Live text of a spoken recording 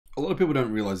A lot of people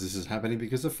don't realize this is happening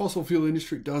because the fossil fuel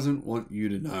industry doesn't want you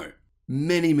to know.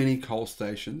 Many coal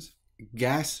stations,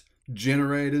 gas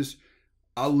generators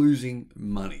are losing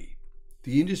money.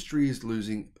 The industry is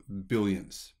losing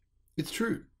billions. It's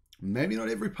true. Maybe not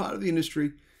every part of the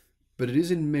industry, but it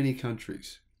is in many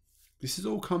countries. This is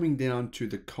all coming down to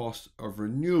the cost of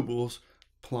renewables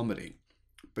plummeting.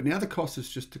 But now the cost has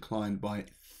just declined by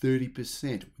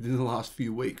 30% within the last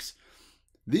few weeks.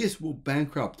 This will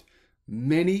bankrupt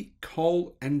many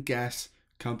coal and gas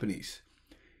companies.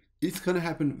 It's going to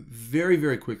happen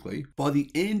very quickly. By the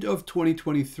end of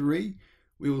 2023,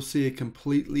 we will see a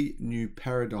completely new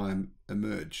paradigm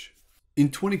emerge. In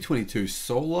 2022,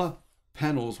 solar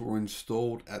panels were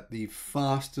installed at the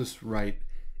fastest rate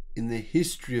in the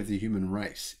history of the human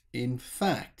race. In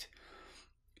fact,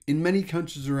 in many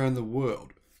countries around the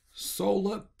world,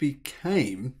 solar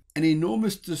became an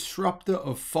enormous disruptor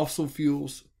of fossil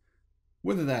fuels,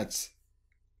 whether that's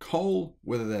coal,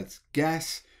 whether that's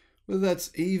gas, whether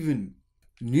that's even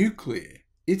nuclear.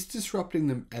 It's disrupting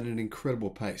them at an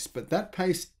incredible pace, but that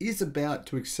pace is about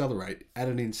to accelerate at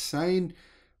an insane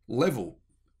level,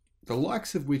 the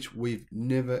likes of which we've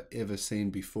never ever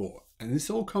seen before. And this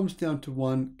all comes down to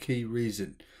one key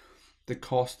reason. The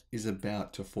cost is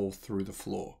about to fall through the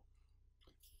floor.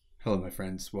 Hello my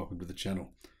friends, welcome to the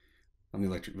channel. I'm the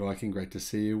Electric Viking, great to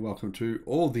see you. Welcome to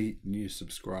all the new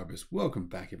subscribers. Welcome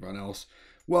back everyone else.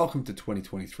 Welcome to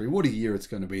 2023. What a year it's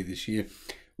going to be this year.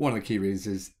 One of the key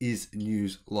reasons is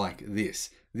news like this.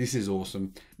 This is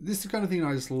awesome. This is the kind of thing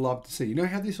I just love to see. You know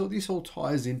how this all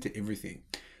ties into everything.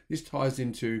 This ties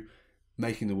into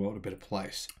making the world a better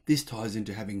place. This ties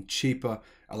into having cheaper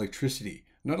electricity,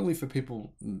 not only for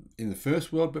people in the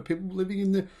first world, but people living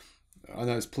in the, I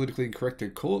know it's politically incorrect to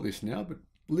call it this now, but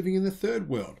living in the third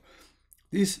world.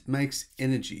 This makes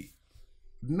energy,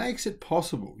 makes it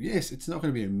possible. Yes, it's not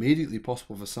going to be immediately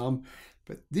possible for some,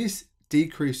 but this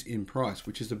decrease in price,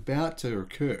 which is about to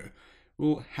occur,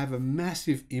 will have a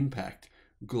massive impact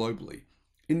globally.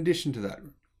 In addition to that,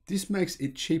 this makes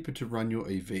it cheaper to run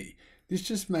your EV. This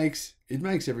just makes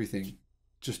everything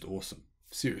just awesome.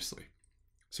 Seriously.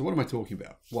 So what am I talking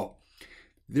about? Well,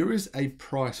 there is a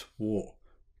price war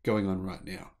going on right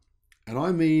now. And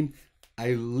I mean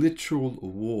a literal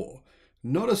war.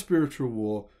 Not a spiritual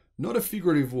war, not a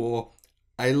figurative war,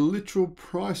 a literal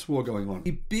price war going on.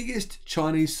 The biggest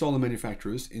Chinese solar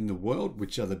manufacturers in the world,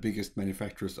 which are the biggest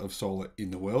manufacturers of solar in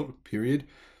the world, period,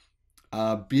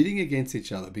 are bidding against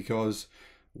each other because,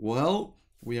 well,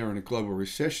 we are in a global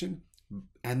recession,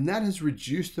 and that has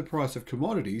reduced the price of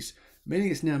commodities, meaning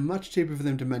it's now much cheaper for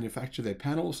them to manufacture their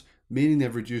panels, meaning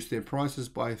they've reduced their prices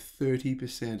by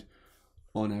 30%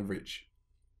 on average.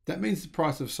 That means the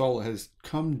price of solar has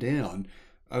come down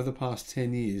over the past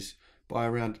 10 years by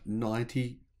around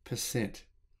 90%.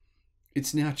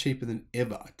 It's now cheaper than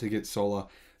ever to get solar.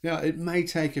 Now, it may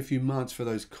take a few months for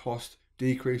those cost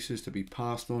decreases to be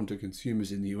passed on to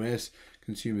consumers in the US,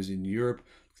 consumers in Europe,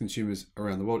 consumers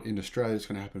around the world. In Australia, it's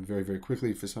going to happen very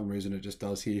quickly. For some reason, it just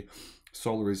does here.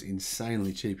 Solar is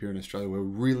insanely cheap here in Australia. We're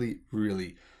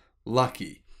really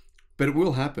lucky. But it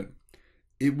will happen.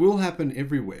 It will happen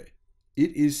everywhere.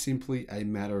 It is simply a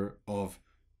matter of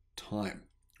time.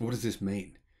 What does this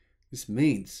mean? This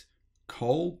means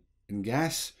coal and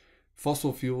gas,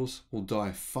 fossil fuels will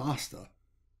die faster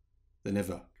than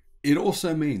ever. It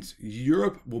also means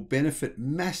Europe will benefit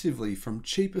massively from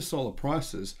cheaper solar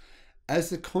prices as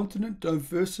the continent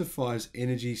diversifies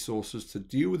energy sources to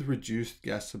deal with reduced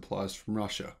gas supplies from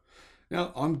Russia.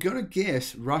 Now, I'm going to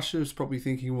guess Russia is probably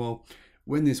thinking, well,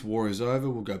 when this war is over,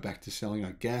 we'll go back to selling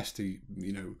our gas to,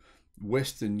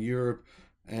 Western Europe,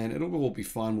 and it'll all be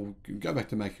fine. We'll go back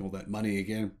to making all that money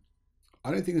again. I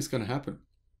don't think it's going to happen.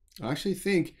 I actually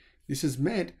think this has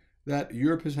meant that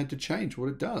Europe has had to change what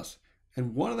it does.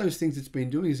 And one of those things it's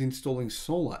been doing is installing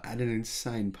solar at an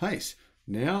insane pace.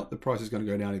 Now the price is going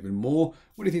to go down even more.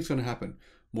 What do you think is going to happen?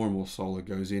 More and more solar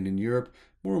goes in Europe.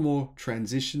 More and more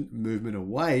transition movement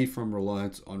away from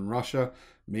reliance on Russia,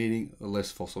 meaning less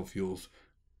fossil fuels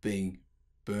being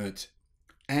burnt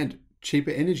and cheaper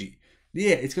energy.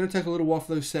 Yeah, it's going to take a little while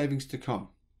for those savings to come,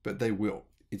 but they will.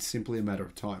 It's simply a matter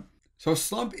of time. So a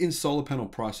slump in solar panel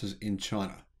prices in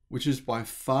China, which is by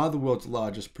far the world's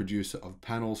largest producer of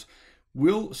panels,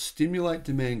 will stimulate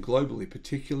demand globally,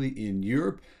 particularly in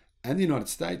Europe and the United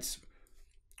States.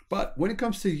 But when it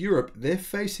comes to Europe, they're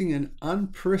facing an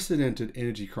unprecedented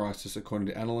energy crisis, according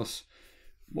to analysts.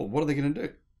 Well, what are they going to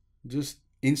do? Just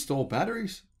install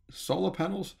batteries, solar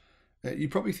panels?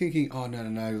 You're probably thinking, oh, no,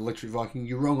 Electric Viking,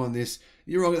 you're wrong on this.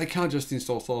 You're wrong. They can't just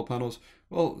install solar panels.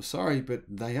 Well, sorry, but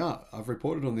they are. I've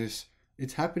reported on this.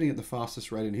 It's happening at the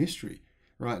fastest rate in history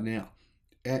right now.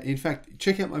 In fact,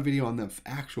 check out my video on the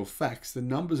actual facts. The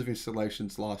numbers of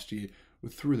installations last year were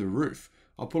through the roof.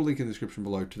 I'll put a link in the description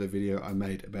below to the video I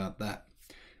made about that.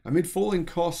 Amid falling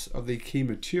costs of the key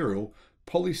material,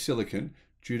 polysilicon,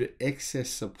 due to excess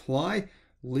supply,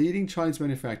 leading Chinese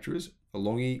manufacturers,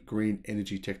 Elongi Green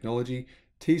Energy Technology,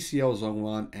 TCL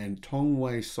Zhongwan, and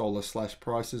Tongwei Solar slashed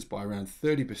prices by around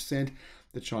 30%,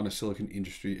 the China Silicon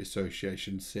Industry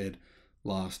Association said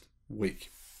last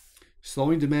week.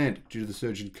 Slowing demand due to the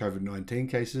surge in COVID-19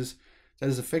 cases that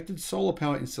has affected solar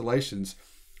power installations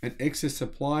and excess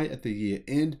supply at the year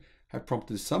end have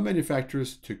prompted some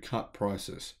manufacturers to cut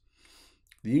prices.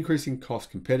 The increasing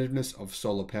cost competitiveness of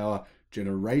solar power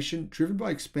generation, driven by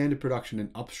expanded production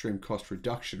and upstream cost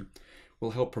reduction,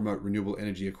 will help promote renewable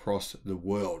energy across the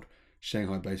world,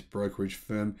 Shanghai-based brokerage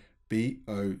firm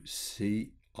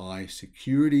BOCI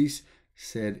Securities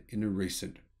said in a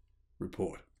recent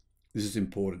report. This is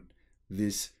important.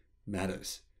 This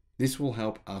matters. This will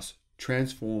help us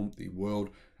transform the world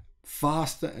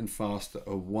faster and faster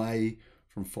away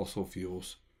from fossil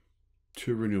fuels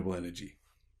to renewable energy.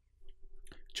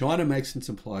 China makes and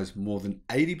supplies more than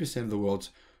 80% of the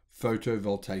world's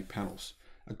photovoltaic panels,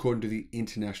 according to the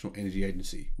International Energy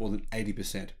Agency, more than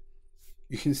 80%.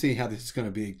 You can see how this is going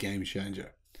to be a game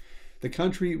changer. The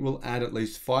country will add at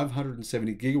least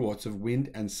 570 gigawatts of wind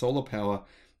and solar power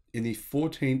in the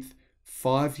 14th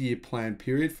five-year plan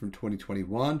period from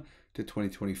 2021 to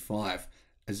 2025,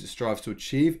 as it strives to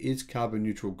achieve its carbon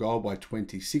neutral goal by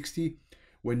 2060,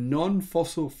 when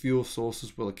non-fossil fuel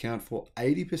sources will account for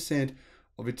 80%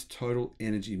 of its total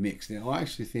energy mix. Now, I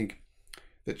actually think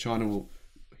that China will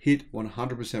hit 100%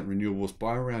 renewables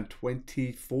by around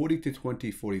 2040 to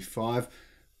 2045,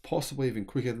 possibly even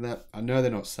quicker than that. I know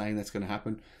they're not saying that's going to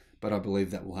happen, but I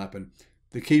believe that will happen.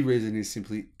 The key reason is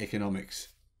simply economics.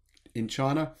 In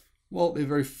China, well, they're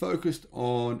very focused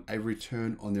on a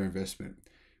return on their investment.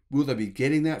 Will they be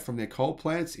getting that from their coal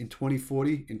plants in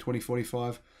 2040, in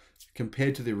 2045,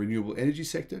 compared to the renewable energy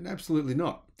sector? Absolutely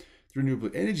not. The renewable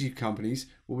energy companies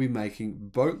will be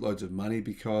making boatloads of money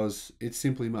because it's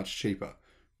simply much cheaper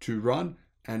to run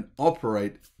and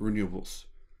operate renewables.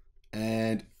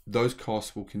 And those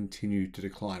costs will continue to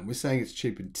decline. We're saying it's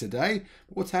cheaper today,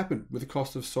 but what's happened with the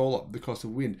cost of solar, the cost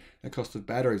of wind, the cost of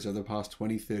batteries over the past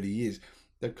 20, 30 years?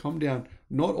 They've come down,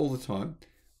 not all the time,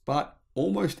 but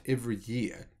almost every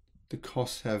year, the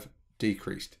costs have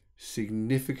decreased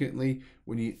significantly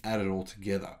when you add it all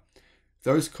together.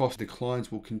 Those cost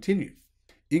declines will continue.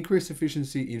 Increased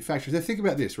efficiency in factories. Now think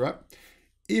about this, right?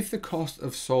 If the cost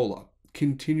of solar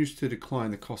continues to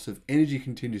decline, the cost of energy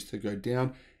continues to go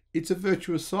down, it's a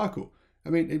virtuous cycle. I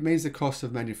mean, it means the cost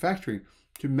of manufacturing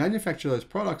to manufacture those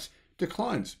products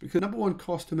declines, because the number one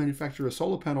cost to manufacture a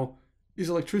solar panel is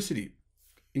electricity,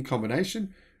 in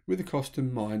combination with the cost to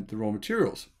mine the raw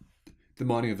materials. The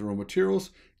mining of the raw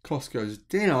materials cost goes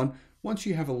down once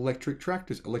you have electric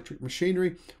tractors, electric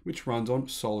machinery, which runs on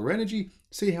solar energy.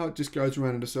 See how it just goes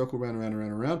around in a circle,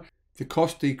 around. The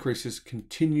cost decreases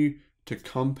continue to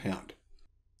compound.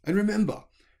 And remember,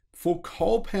 for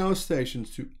coal power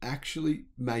stations to actually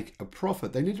make a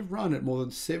profit, they need to run at more than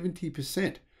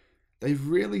 70%. They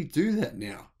rarely do that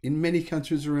now in many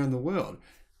countries around the world,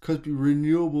 because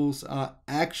renewables are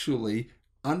actually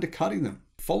undercutting them.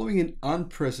 Following an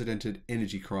unprecedented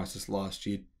energy crisis last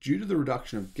year due to the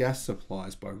reduction of gas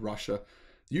supplies by Russia,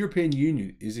 the European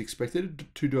Union is expected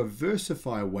to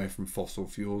diversify away from fossil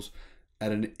fuels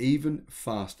at an even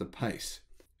faster pace.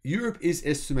 Europe is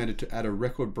estimated to add a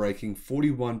record-breaking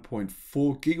 41.4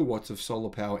 gigawatts of solar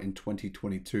power in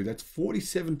 2022. That's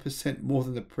 47% more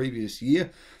than the previous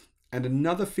year, and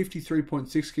another 53.6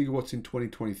 gigawatts in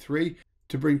 2023,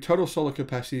 to bring total solar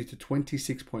capacity to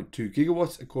 26.2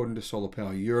 gigawatts, according to Solar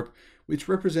Power Europe, which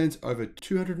represents over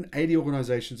 280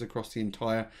 organizations across the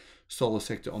entire solar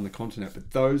sector on the continent.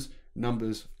 But those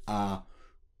numbers are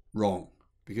wrong,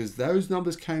 because those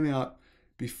numbers came out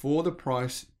before the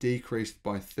price decreased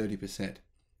by 30%.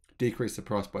 Decrease the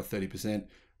price by 30%,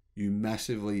 you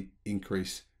massively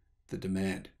increase the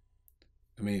demand.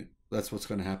 I mean, that's what's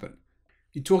going to happen.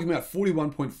 You're talking about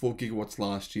 41.4 gigawatts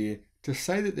last year. To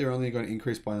say that they're only going to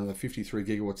increase by another 53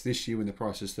 gigawatts this year when the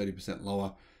price is 30%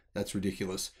 lower, that's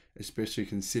ridiculous, especially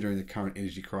considering the current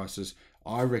energy crisis.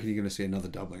 I reckon you're going to see another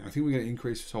doubling. I think we're going to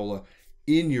increase solar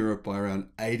in Europe by around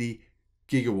 80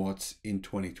 gigawatts in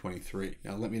 2023.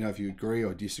 Now, let me know if you agree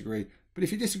or disagree. But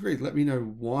if you disagree, let me know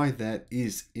why that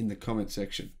is in the comment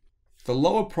section. The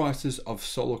lower prices of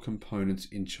solar components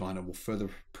in China will further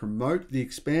promote the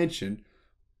expansion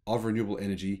of renewable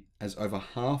energy, as over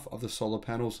half of the solar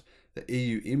panels the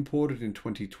EU imported in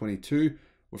 2022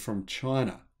 were from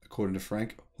China, according to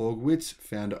Frank Horgwitz,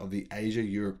 founder of the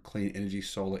Asia-Europe Clean Energy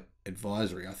Solar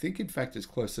Advisory. I think, in fact, it's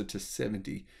closer to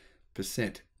 70%.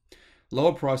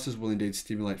 Lower prices will indeed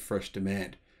stimulate fresh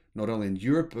demand, not only in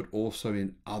Europe, but also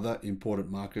in other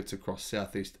important markets across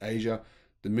Southeast Asia,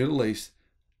 the Middle East,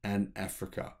 and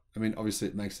Africa. I mean, obviously,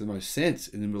 it makes the most sense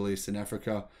in the Middle East and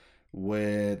Africa,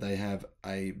 where they have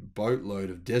a boatload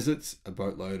of deserts, a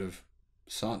boatload of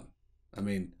sun. I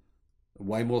mean,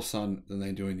 way more sun than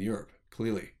they do in Europe,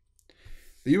 clearly.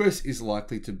 The US is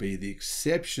likely to be the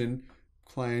exception,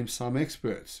 claim some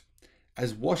experts,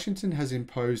 as Washington has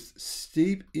imposed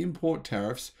steep import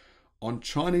tariffs on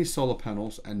Chinese solar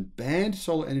panels and banned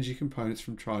solar energy components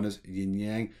from China's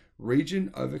Xinjiang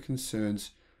region over concerns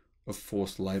of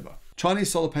forced labor.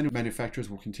 Chinese solar panel manufacturers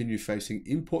will continue facing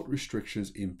import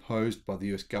restrictions imposed by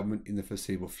the US government in the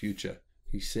foreseeable future,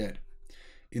 he said.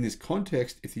 In this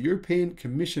context, if the European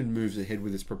Commission moves ahead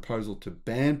with its proposal to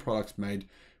ban products made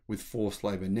with forced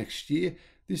labor next year,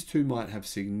 this too might have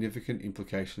significant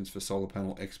implications for solar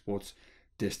panel exports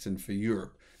destined for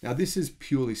Europe. Now, this is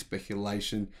purely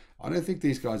speculation. I don't think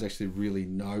these guys actually really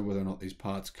know whether or not these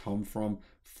parts come from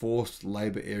forced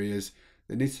labor areas.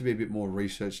 There needs to be a bit more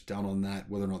research done on that,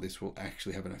 whether or not this will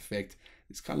actually have an effect.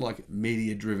 It's kind of like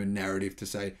media-driven narrative to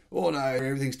say, oh no,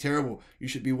 everything's terrible. You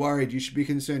should be worried. You should be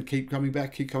concerned. Keep coming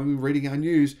back. Keep coming, reading our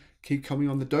news. Keep coming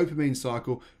on the dopamine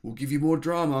cycle. We'll give you more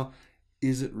drama.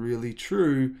 Is it really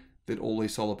true that all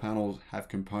these solar panels have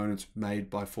components made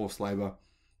by forced labor?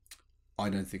 I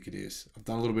don't think it is. I've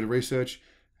done a little bit of research.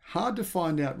 Hard to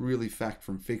find out really fact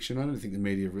from fiction. I don't think the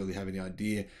media really have any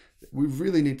idea. We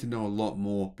really need to know a lot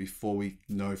more before we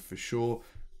know for sure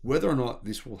whether or not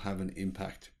this will have an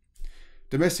impact.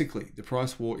 Domestically, the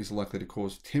price war is likely to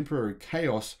cause temporary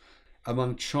chaos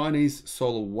among Chinese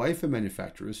solar wafer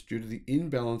manufacturers due to the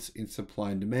imbalance in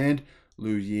supply and demand,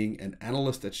 Liu Ying, an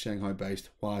analyst at Shanghai-based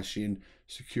Huaxin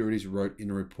Securities, wrote in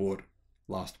a report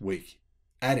last week,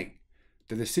 adding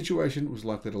that the situation was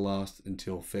likely to last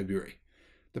until February.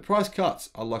 The price cuts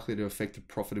are likely to affect the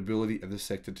profitability of the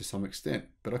sector to some extent,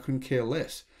 but I couldn't care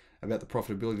less about the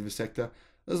profitability of the sector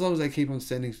as long as they keep on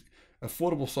sending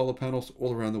affordable solar panels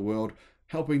all around the world,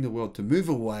 helping the world to move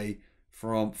away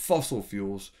from fossil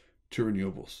fuels to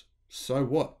renewables. So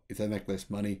what if they make less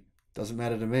money? Doesn't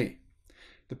matter to me.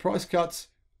 The price cuts,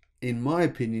 in my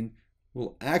opinion,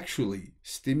 will actually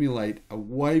stimulate a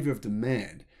wave of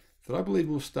demand that I believe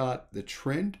will start the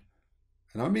trend.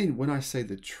 And I mean, when I say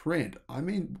the trend, I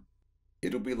mean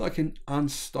it'll be like an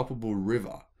unstoppable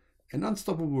river. An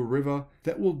unstoppable river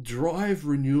that will drive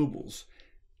renewables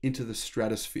into the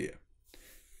stratosphere.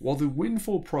 While the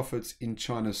windfall profits in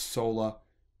China's solar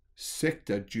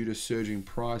sector due to surging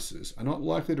prices are not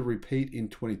likely to repeat in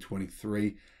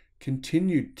 2023,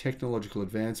 continued technological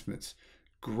advancements,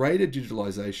 greater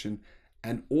digitalization,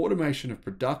 and automation of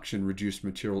production, reduced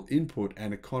material input,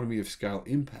 and economy of scale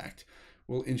impact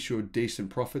will ensure decent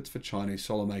profits for Chinese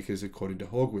solar makers, according to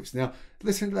Horgwitz. Now,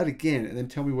 listen to that again and then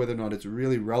tell me whether or not it's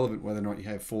really relevant, whether or not you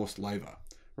have forced labor,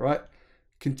 right?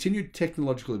 Continued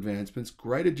technological advancements,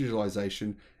 greater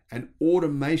digitalization, and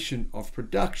automation of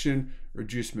production,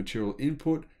 reduced material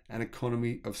input, and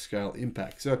economy of scale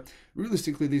impact. So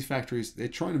realistically, these factories, they're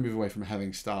trying to move away from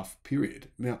having staff, period.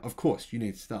 Now, of course, you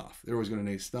need staff. They're always going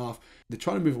to need staff. They're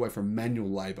trying to move away from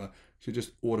manual labor to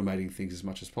just automating things as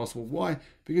much as possible. Why?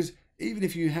 Because even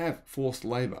if you have forced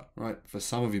labor, right, for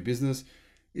some of your business,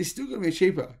 it's still going to be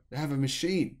cheaper to have a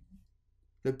machine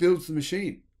that builds the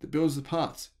machine, that builds the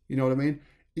parts. You know what I mean?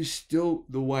 It's still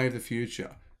the way of the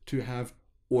future to have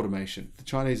automation. The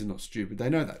Chinese are not stupid. They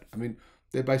know that. I mean,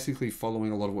 they're basically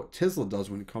following a lot of what Tesla does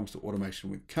when it comes to automation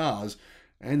with cars,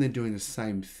 and they're doing the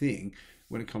same thing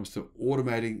when it comes to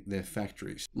automating their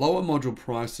factories. Lower module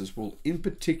prices will in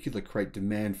particular create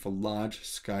demand for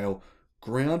large-scale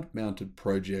ground-mounted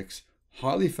projects,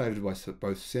 highly favoured by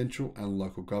both central and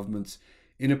local governments,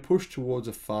 in a push towards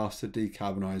a faster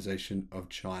decarbonisation of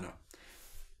China.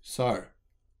 So,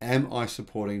 am I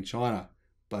supporting China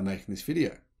by making this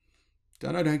video?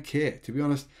 I don't care. To be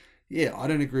honest, yeah, I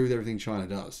don't agree with everything China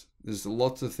does. There's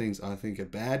lots of things I think are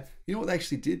bad. You know what they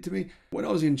actually did to me? When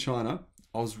I was in China,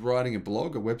 I was writing a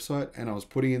blog, a website, and I was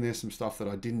putting in there some stuff that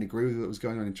I didn't agree with that was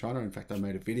going on in China. In fact, I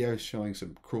made a video showing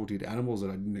some cruelty to animals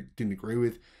that I didn't agree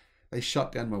with. They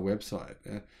shut down my website.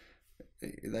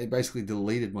 They basically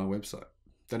deleted my website.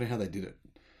 Don't know how they did it.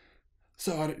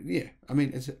 So, I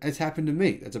mean, it's happened to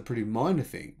me. That's a pretty minor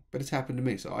thing, but it's happened to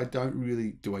me. So I don't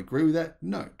really, do I agree with that?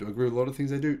 No. Do I agree with a lot of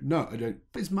things they do? No, I don't.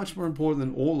 It's much more important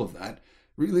than all of that,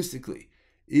 realistically,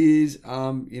 is,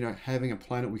 having a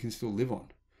planet we can still live on.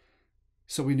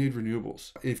 So we need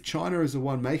renewables. If China is the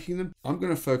one making them, I'm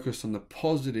going to focus on the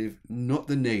positive, not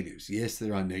the negatives. Yes,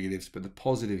 there are negatives, but the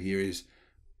positive here is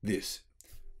this.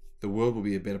 The world will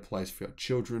be a better place for our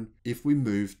children if we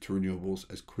move to renewables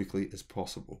as quickly as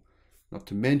possible. Not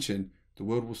to mention, the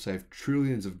world will save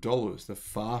trillions of dollars the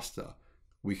faster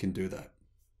we can do that.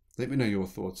 Let me know your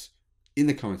thoughts in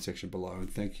the comment section below, and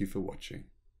thank you for watching.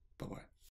 Bye-bye.